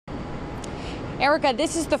Erica,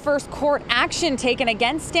 this is the first court action taken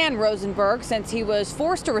against Stan Rosenberg since he was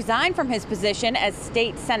forced to resign from his position as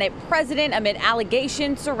state Senate president amid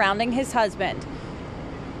allegations surrounding his husband.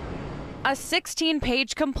 A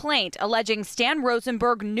 16-page complaint alleging Stan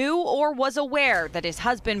Rosenberg knew or was aware that his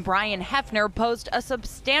husband Brian Hefner posed a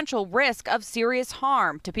substantial risk of serious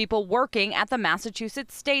harm to people working at the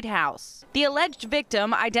Massachusetts State House. The alleged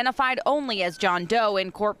victim, identified only as John Doe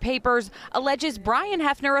in court papers, alleges Brian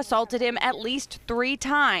Hefner assaulted him at least 3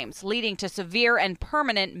 times, leading to severe and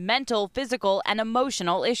permanent mental, physical, and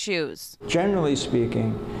emotional issues. Generally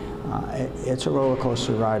speaking, it's a roller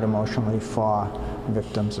coaster ride emotionally for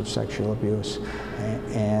victims of sexual abuse,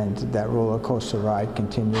 and that roller coaster ride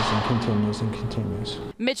continues and continues and continues.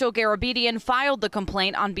 Mitchell Garabedian filed the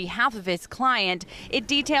complaint on behalf of his client. It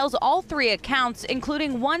details all 3 accounts,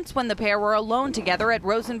 including once when the pair were alone together at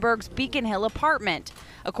Rosenberg's Beacon Hill apartment.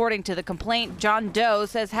 According to the complaint, John Doe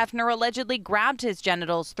says Hefner allegedly grabbed his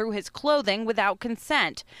genitals through his clothing without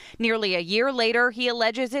consent. Nearly a year later, he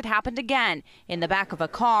alleges it happened again in the back of a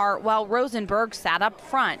car while Rosenberg sat up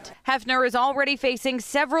front. Hefner is already facing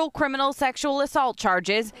several criminal sexual assault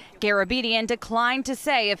charges. Garabedian declined to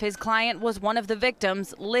say if his client was one of the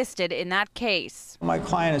victims listed in that case. My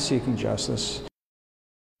client is seeking justice.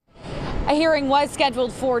 A hearing was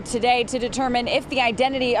scheduled for today to determine if the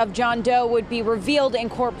identity of John Doe would be revealed in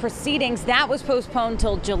court proceedings. That was postponed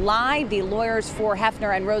till July. The lawyers for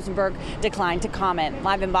Hefner and Rosenberg declined to comment.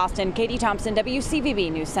 Live in Boston, Katie Thompson,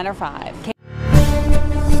 WCVB News Center 5.